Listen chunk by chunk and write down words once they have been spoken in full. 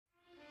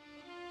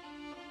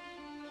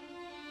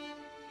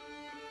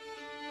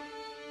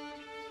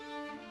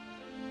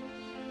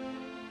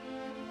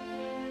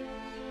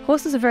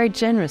Horses are very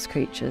generous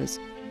creatures.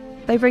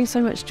 They bring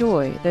so much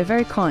joy. They're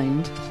very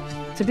kind.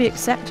 To be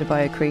accepted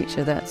by a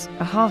creature that's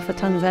a half a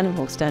ton's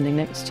animal standing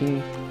next to you,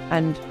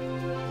 and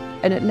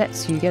it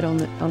lets you get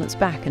on its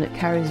back, and it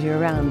carries you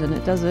around, and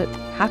it does it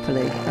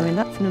happily. I mean,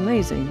 that's an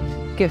amazing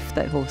gift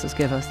that horses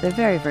give us. They're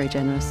very, very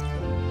generous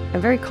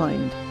and very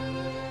kind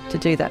to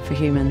do that for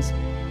humans.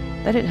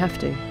 They don't have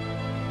to.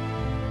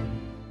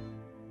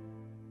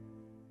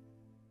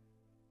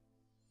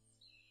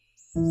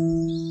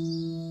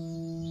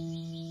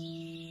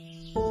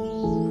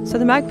 So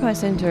the Magpie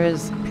Centre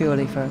is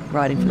purely for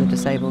riding for the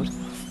disabled.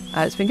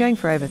 It's been going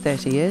for over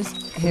 30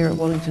 years. Here at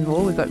Wallington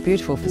Hall we've got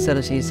beautiful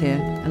facilities here,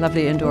 a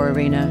lovely indoor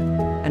arena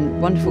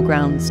and wonderful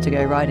grounds to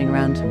go riding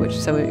around,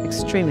 so we're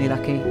extremely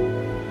lucky.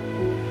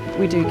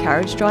 We do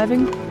carriage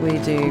driving, we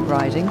do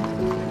riding.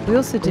 We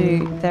also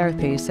do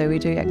therapy, so we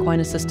do equine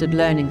assisted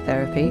learning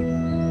therapy.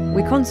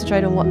 We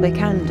concentrate on what they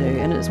can do,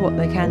 and it's what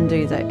they can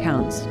do that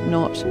counts,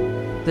 not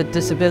the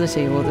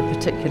disability or the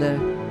particular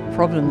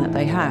problem that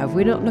they have.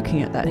 We're not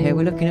looking at that here,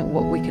 we're looking at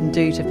what we can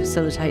do to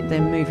facilitate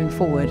them moving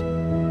forward.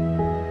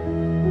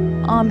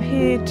 I'm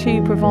here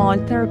to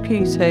provide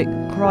therapeutic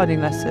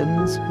riding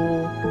lessons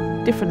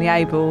for differently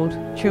abled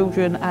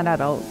children and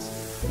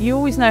adults. You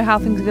always know how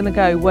things are going to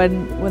go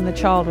when the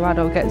child or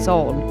adult gets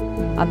on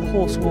and the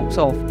horse walks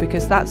off,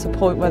 because that's the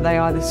point where they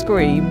either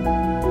scream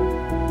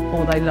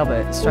or they love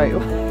it straight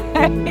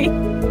away.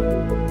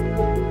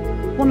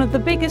 One of the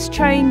biggest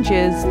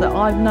changes that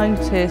I've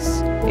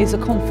noticed is a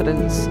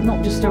confidence,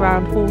 not just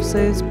around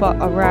horses, but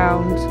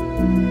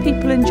around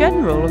people in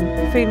general,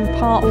 and feeling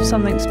part of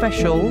something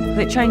special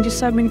that changes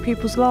so many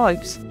people's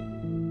lives.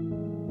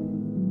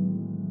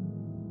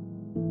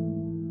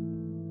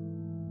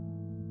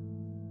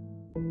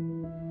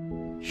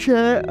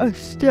 So I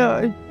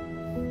started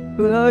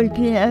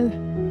riding at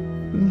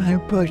my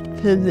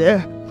birthday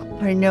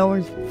when I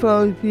was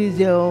 5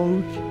 years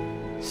old,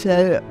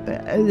 so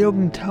a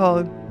long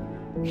time.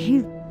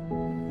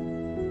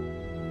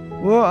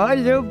 Well, I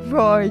love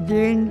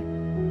riding.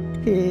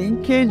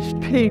 It gives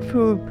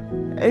people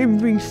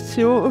every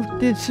sort of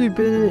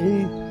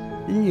disability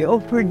the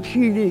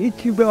opportunity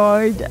to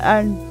ride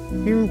and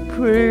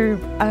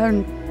improve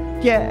and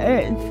get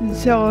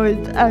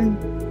exercise and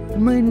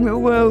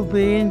mental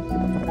well-being.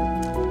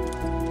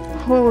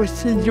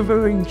 Horses are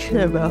very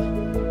clever.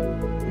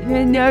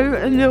 They know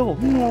a lot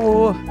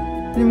more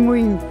than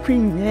we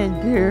think they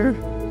do.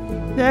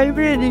 They're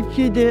really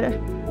good at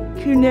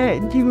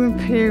connecting with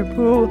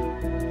people.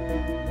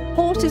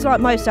 Horses,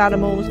 like most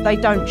animals, they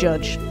don't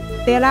judge.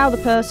 They allow the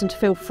person to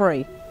feel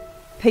free.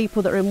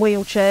 People that are in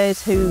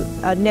wheelchairs who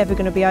are never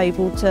going to be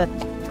able to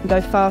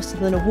go faster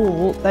than a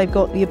walk, they've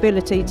got the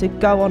ability to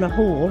go on a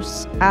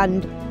horse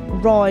and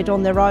ride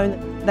on their own.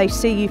 They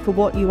see you for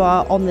what you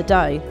are on the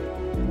day.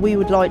 We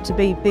would like to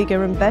be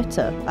bigger and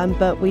better,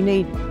 but we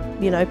need,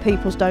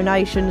 people's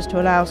donations to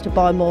allow us to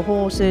buy more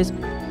horses.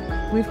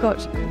 We've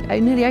got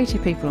nearly 80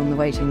 people on the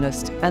waiting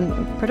list, and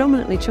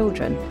predominantly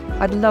children.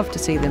 I'd love to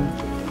see them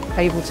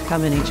able to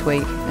come in each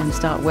week and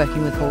start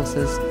working with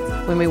horses.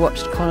 When we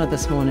watched Connor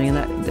this morning,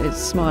 and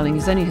it's smiling,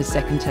 he's only his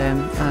second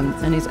term,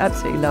 and he's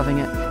absolutely loving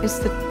it. It's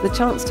the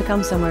chance to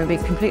come somewhere and be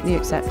completely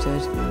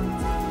accepted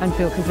and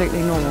feel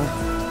completely normal.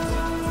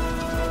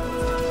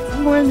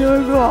 When I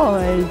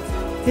ride,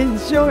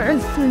 it's sort of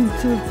a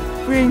sense of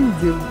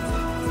freedom,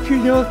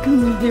 because I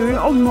can do it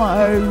on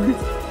my own.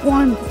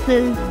 Once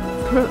they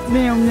put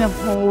me on the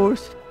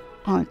horse,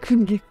 I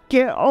can just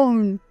get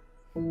on,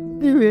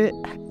 do it.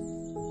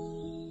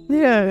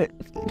 Yeah,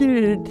 it's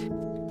good.